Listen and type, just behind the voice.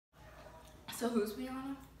So who's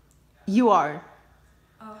Biauna? You are.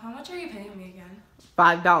 Oh, how much are you paying me again?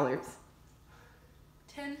 $5.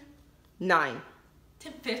 10? 9.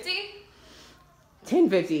 10.50?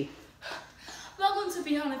 $10.50. Welcome to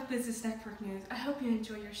Biauna Business Network News. I hope you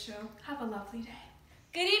enjoy your show. Have a lovely day.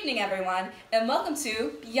 Good evening, everyone, and welcome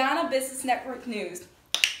to Biauna Business Network News.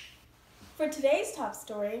 For today's top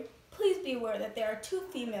story, please be aware that there are 2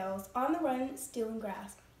 females on the run stealing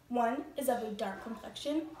grass. One is of a dark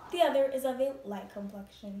complexion, the other is of a light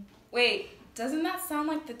complexion. Wait, doesn't that sound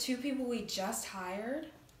like the 2 people we just hired?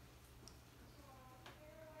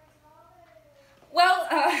 Well,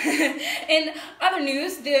 in other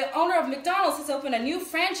news, the owner of McDonald's has opened a new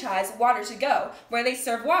franchise, Water to Go, where they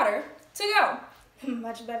serve water to go.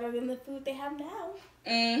 Much better than the food they have now.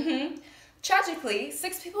 Tragically,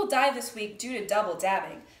 6 people died this week due to double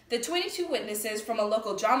dabbing. The 22 witnesses from a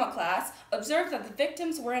local drama class observed that the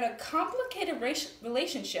victims were in a complicated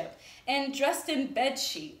relationship and dressed in bed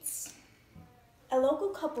sheets. A local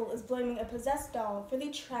couple is blaming a possessed doll for the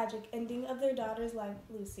tragic ending of their daughter's life,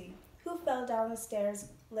 Lucy, who fell down the stairs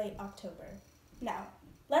late October. Now,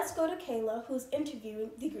 let's go to Kayla, who's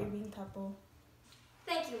interviewing the grieving couple.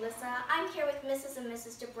 Thank you, Lisa. I'm here with Mrs. and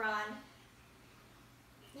Mrs. DeBron.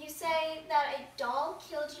 You say that a doll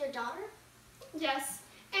killed your daughter? Yes,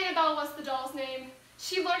 Annabelle was the doll's name.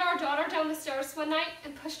 She lured our daughter down the stairs one night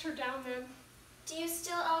and pushed her down them. Do you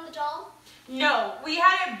still own the doll? No, we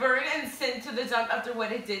had it burned and sent to the dump after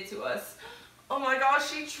what it did to us. Oh my gosh,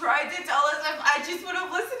 she tried to tell us if I just would have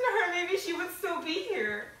listened to her, maybe she would still be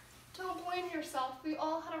here. Don't blame yourself. We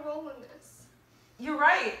all had a role in this. You're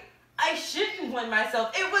right. I shouldn't blame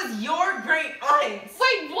myself. It was your great aunt.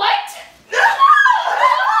 Wait, what?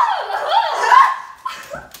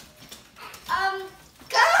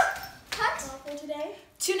 Cut. For today,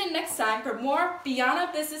 Tune in next time for more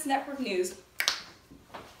Biauna Business Network News.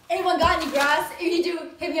 Anyone got any grass? If you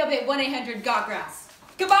do, hit me up at 1-800-GOT-GRASS.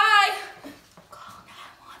 Goodbye! Call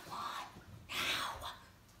 911 now.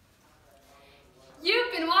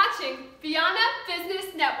 You've been watching Biauna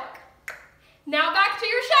Business Network. Now back to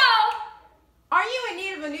your show. Are you in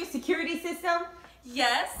need of a new security system?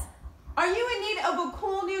 Yes? Are you in need of a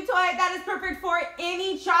cool new toy that is perfect for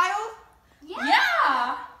any child?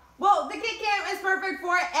 Yeah! Well, the Kid Cam is perfect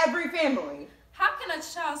for every family. How can a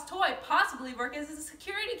child's toy possibly work as a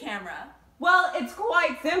security camera? Well, it's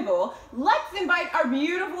quite simple. Let's invite our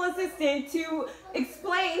beautiful assistant to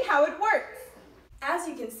explain how it works. as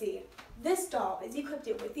you can see, this doll is equipped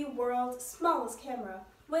with the world's smallest camera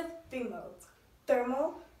with 3 modes: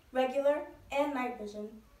 thermal, regular, and night vision.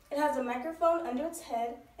 It has a microphone under its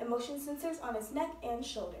head and motion sensors on its neck and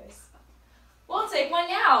shoulders. We'll take one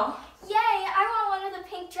now. Yay, I want one with a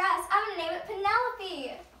pink dress. I'm gonna name it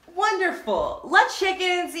Penelope. Wonderful. Let's check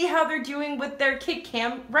in and see how they're doing with their Kid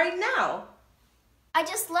Cam right now. I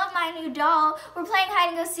just love my new doll. We're playing hide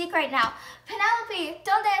and go seek right now. Penelope,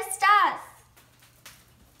 ¿dónde estás?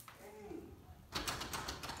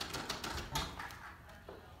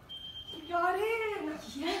 You got in!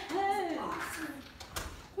 Yes! Awesome.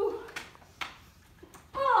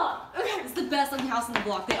 Oh, okay. It's the best looking house on the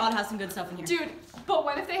block. They ought to have some good stuff in here. Dude, but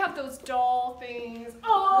what if they have those doll things?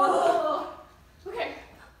 Oh! Okay,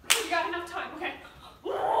 we got enough time, okay.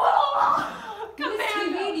 Come This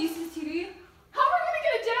on. TV, do you see this TV? How are we gonna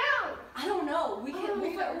get it down? I don't know.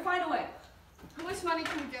 We'll find a way. How much money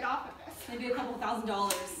can we get off of this? Maybe a couple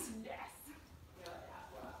 $1,000. Yes.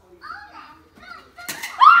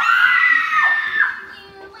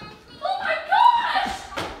 Oh my gosh!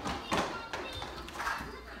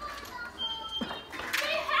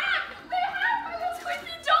 They hacked one of those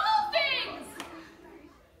creepy doll things!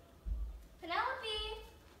 Penelope,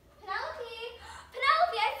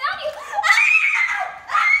 I found you!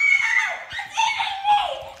 It's eating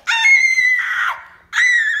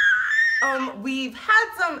me! We've had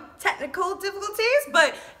some technical difficulties,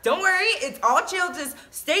 but don't worry, it's all chill. Just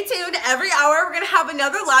stay tuned. Every hour, we're gonna have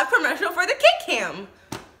another live commercial for the Kid Cam.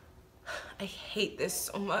 I hate this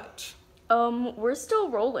so much. We're still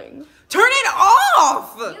rolling. Turn it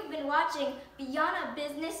off! You've been watching Biauna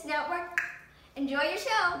Business Network. Enjoy your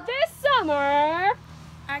show. This summer,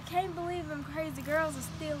 I can't believe them crazy girls are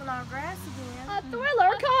stealing our grass again. a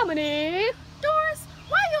thriller comedy Doris,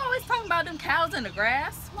 why are you always talking about them cows in the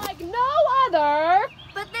grass? like no other.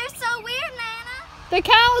 But they're so weird, Nana. The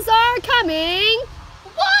cows are coming.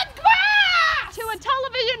 What grass? To a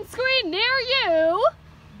television screen near you.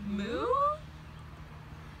 Moo?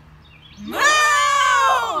 Moo!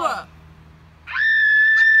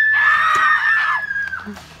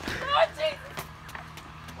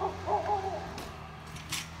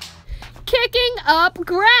 Kicking up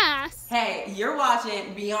grass. Hey, you're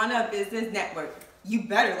watching Biauna Biauna Business Network. You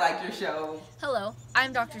better like your show. Hello,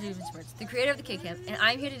 I'm Dr. Stevens, the creator of the Kid Camp, and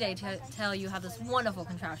I'm here today to tell you how this wonderful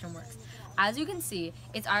contraption works. As you can see,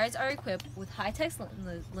 its eyes are equipped with high-tech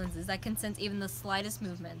lenses that can sense even the slightest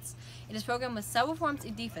movements. It is programmed with several forms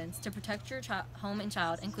of defense to protect your home and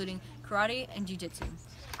child, including karate and jiu-jitsu.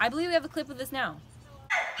 I believe we have a clip of this now.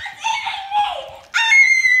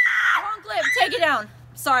 Wrong clip, take it down.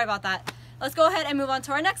 Sorry about that. Let's go ahead and move on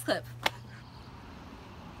to our next clip.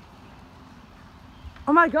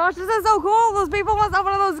 Oh my gosh, this is so cool. Those people must have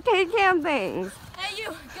one of those Kid Cam things. Hey you,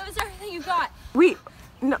 give us everything you got.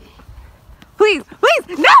 No. Please,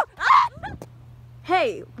 no! Ah!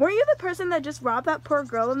 Hey, weren't you the person that just robbed that poor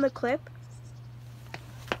girl in the clip?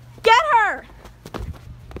 Get her!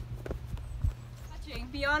 Watching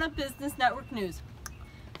Biauna Business Network News.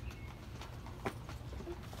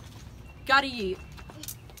 Gotta eat.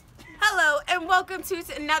 Hello, and welcome to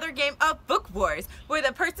another game of Book Wars, where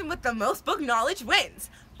the person with the most book knowledge wins.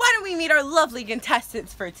 Why don't we meet our lovely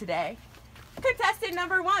contestants for today? Contestant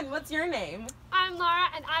number 1, what's your name? I'm Laura,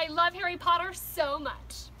 and I love Harry Potter so much.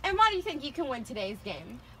 And why do you think you can win today's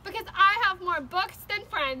game? Because I have more books than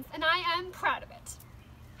friends, and I am proud of it.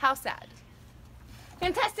 How sad.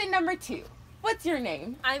 Contestant number 2, what's your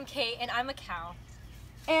name? I'm Kate, and I'm a cow.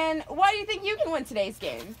 And why do you think you can win today's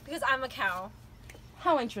game? Because I'm a cow.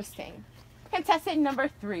 How interesting. Contestant number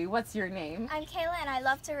 3, what's your name? I'm Kayla and I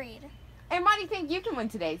love to read And why do you think you can win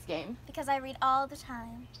today's game? because I read all the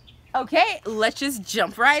time. Okay, let's just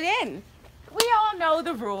jump right in. We all know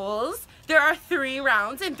the rules. There are 3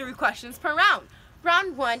 rounds and 3 questions per round.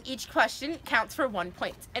 Round 1, each question counts for 1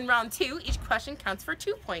 point. In round 2, each question counts for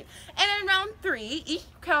 2 points. And in round 3, each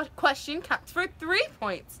question counts for 3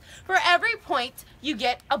 points. For every point, you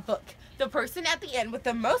get a book. The person at the end with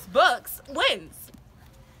the most books wins.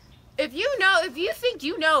 If you think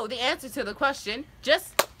you know the answer to the question,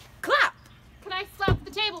 just clap. Can I slap the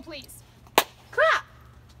table, please? Clap.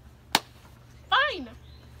 Fine.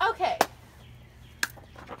 Okay.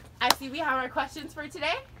 I see we have our questions for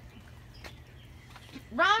today.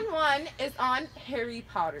 Round 1 is on Harry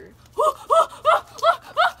Potter.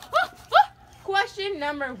 Question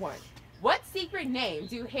number 1. What secret name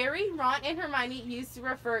do Harry, Ron, and Hermione use to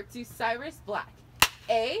refer to Sirius Black?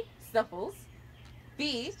 A. Snuffles.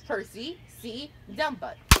 B. Percy. C.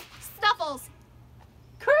 Dumbutt. Snuffles.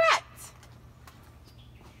 Correct.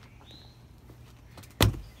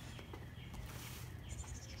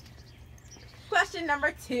 Question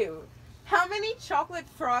number 2. How many chocolate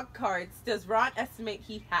frog cards does Ron estimate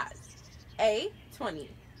he has? A. 20.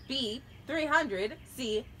 B. 300.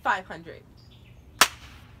 C. 500.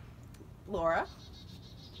 Laura?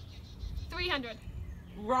 300.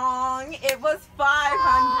 Wrong. It was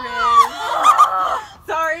 500.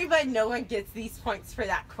 Sorry, but no one gets these points for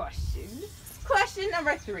that question. Question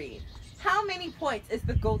number 3. How many points is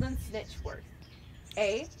the golden snitch worth?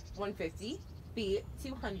 A. 150. B.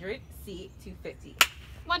 200. C. 250.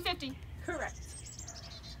 150. Correct.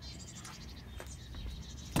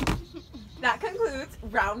 That concludes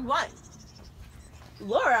round 1.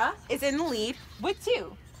 Laura is in the lead with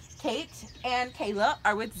 2. Kate and Kayla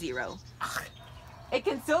are with 0. It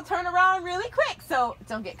can still turn around really quick, so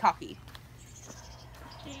don't get cocky.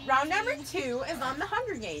 Round number 2 is on the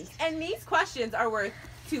Hunger Games, and these questions are worth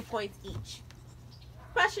 2 points each.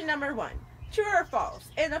 Question number 1. True or false?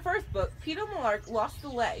 In the first book, Peter Malark lost a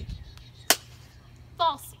leg.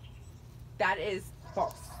 False. That is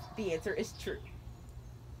false. The answer is true.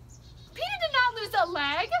 Peter did not lose a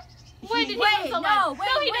leg. When did he lose a leg? No,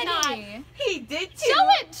 no, he did not. He did too. Show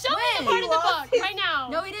it. Show me the part of the book right now.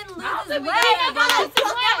 No, he didn't lose How his did leg. we never lost his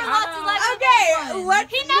leg? Never lost his leg. Okay, let's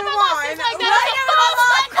He move never lost his on. leg. Let's That is a move false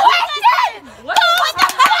on. question. False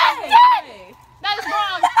question. That is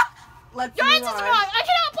wrong. Let's Your move answer's on. wrong. I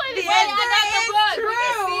cannot play this The game. answer That's the is book. true. We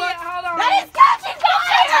can see it. Hold on. That is catching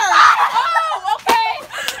fire! Oh, okay.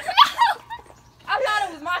 I thought it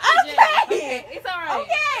was my pigeon. Okay. It's alright.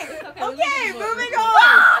 Okay, moving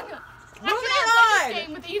on. I cannot play on. this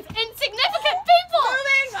game with these insignificant people.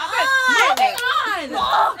 Moving Moving on.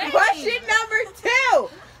 on. Question number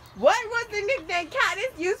 2. What was the nickname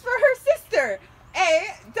Katniss used for her sister? A.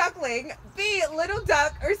 Duckling. B. Little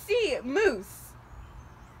Duck. Or C. Moose.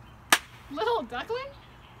 Little duckling?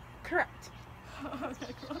 Correct.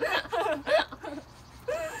 Okay, cool.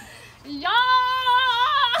 Yeah.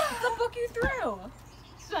 The book you threw.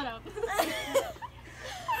 Shut up.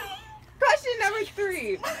 Question number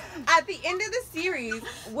 3. At the end of the series,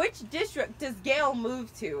 which district does Gale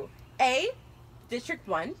move to? A. District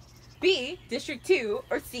 1. B. District 2.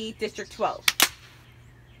 Or C. District 12.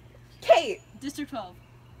 Kate. District 12.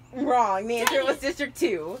 Wrong. The answer was District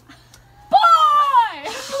 2. Boy! Why?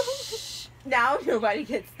 Now nobody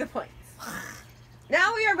gets the points.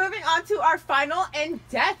 Now we are moving on to our final and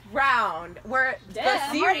death round, where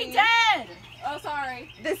I'm already dead. Oh,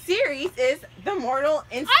 sorry. the series is The Mortal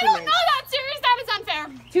Instrument. I don't know that series. That is unfair.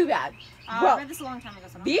 Too bad. I Well, read this a long time ago.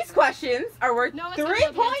 So these questions are worth No, it's 3 gonna be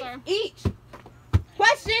the points answer. each.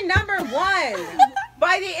 Question number 1.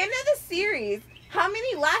 By the end of the series, how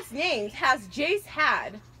many last names has Jace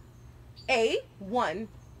had? A, 1,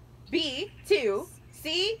 B, 2,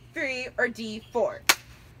 C, 3, or D, 4?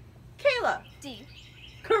 Kayla. D.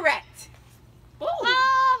 Correct. What?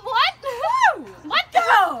 What? Go. What?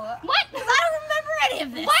 I don't remember any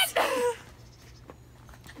of this.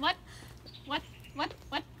 What? What?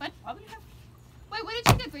 Why would you have- Wait, what did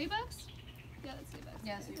you get? $3? Yeah, that's $3.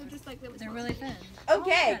 Yes, They're just like that was they're really thin.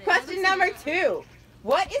 Okay, Oh, question number 2.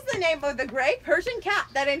 What is the name of the gray Persian cat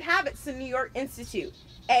that inhabits the New York Institute?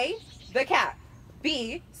 A, the cat.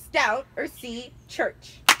 B, Stout, or C,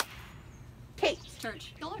 Church? Kate.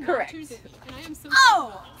 Church. Y'all are not Correct. choosing, and I am so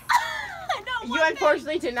Oh! I know You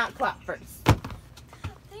unfortunately did not clap first.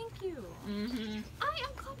 Thank you. I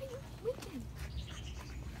am clapping with them.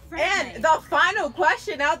 And the final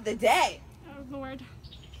question of the day. Oh Lord.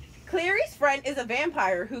 Clary's friend is a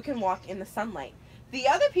vampire who can walk in the sunlight. The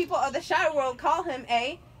other people of the Shadow World call him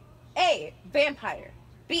A, vampire.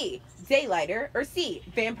 B, daylighter. Or C,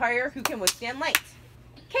 vampire who can withstand light.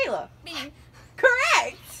 Kayla. B.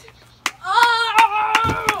 Correct.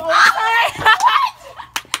 Oh!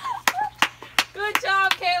 Good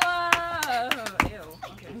job, Kayla. Ew.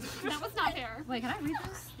 Okay. That was not fair. Wait, can I read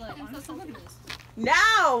this? Like, I'm so honestly, look salty. at this.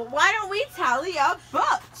 Now, why don't we tally up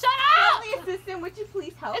books? Shut up! Family assistant, would you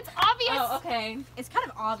please help? It's obvious. Oh, okay. It's kind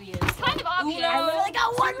of obvious. Kind of obvious. Uno, I literally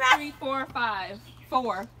got one 2, right. 3, 4, 5.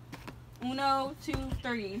 4. Uno, 2,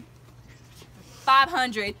 3.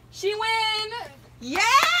 500. She win! Yay!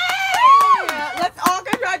 Let's all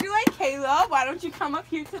congratulate Kayla. Why don't you come up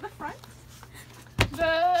here to the front?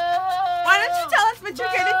 Why don't you tell us what you're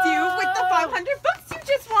going to do with the 500 books you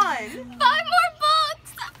just won? 5 more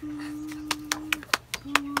books!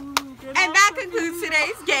 And that concludes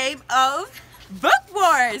today's game of Book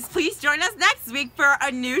Wars. Please join us next week for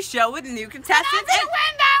a new show with new contestants. I'm gonna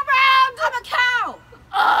win that round! I'm a cow!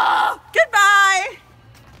 Oh! Goodbye!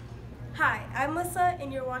 Hi, I'm Lissa,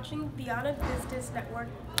 and you're watching Biauna Business Network.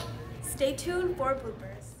 Stay tuned for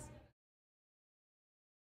bloopers.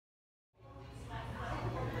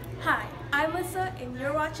 Hi, I'm Lissa, and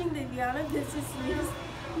you're watching the Biauna Business News.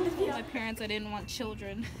 My parents, I didn't want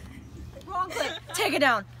children. Wrong clip. Take it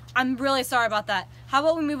down. I'm really sorry about that. How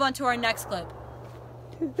about we move on to our next clip?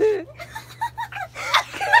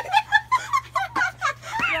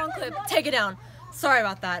 Wrong clip. Take it down. Sorry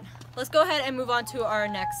about that. Let's go ahead and move on to our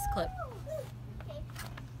next clip.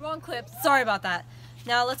 Wrong clip. Sorry about that.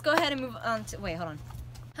 Now let's go ahead and move on to... Wait, hold on.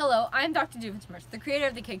 Hello, I'm Dr. Doofenshmirtz, the creator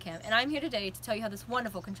of the Kid Cam, and I'm here today to tell you how this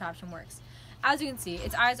wonderful contraption works. As you can see,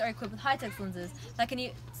 its eyes are equipped with high-tech lenses that can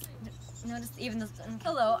notice even this...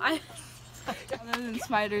 Hello, Other than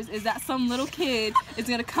spiders is that some little kid is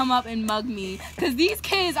gonna come up and mug me, because these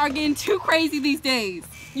kids are getting too crazy these days.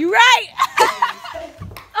 You right!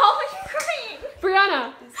 Oh, you're crying!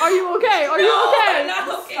 Brianna, are you okay? Are you okay? I'm not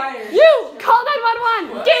okay. You! Call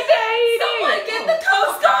 911! Get the AED! Someone get the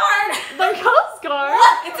Coast Guard! The Coast Guard?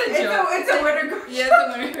 It's a joke. It's a winter guard. Yeah,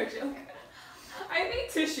 it's a winter joke. I need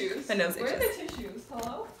tissues. I know tissues. Where are the tissues?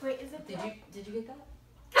 Hello? Wait, is it Did you get that?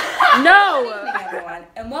 No! Good evening, everyone,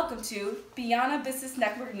 and welcome to Biauna Business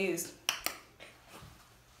Network News.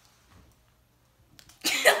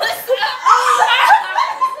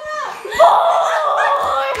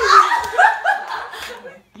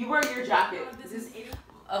 You wear your jacket.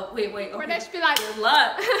 Oh, wait. Where they should be like, Good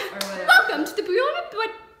luck. welcome to the Biauna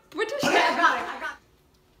British Network.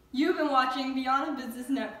 You've been watching Biauna Business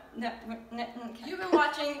You've been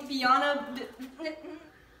watching Biauna.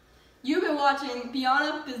 You've been watching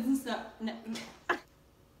Biauna Business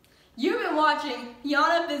You've been watching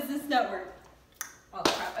Biauna Business Network. Oh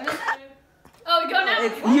crap! I missed that. Oh, we go now?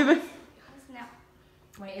 Now.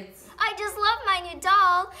 Wait, it's. I just love my new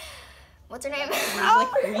doll. What's her name? Like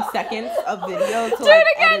 3 seconds of video to Do it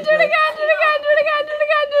again, do it again, do it again, do it again, do it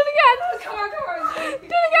again, do it again. Come on.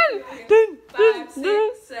 Do it again. 5,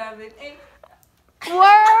 6, 7, 8.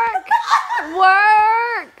 Work! Work!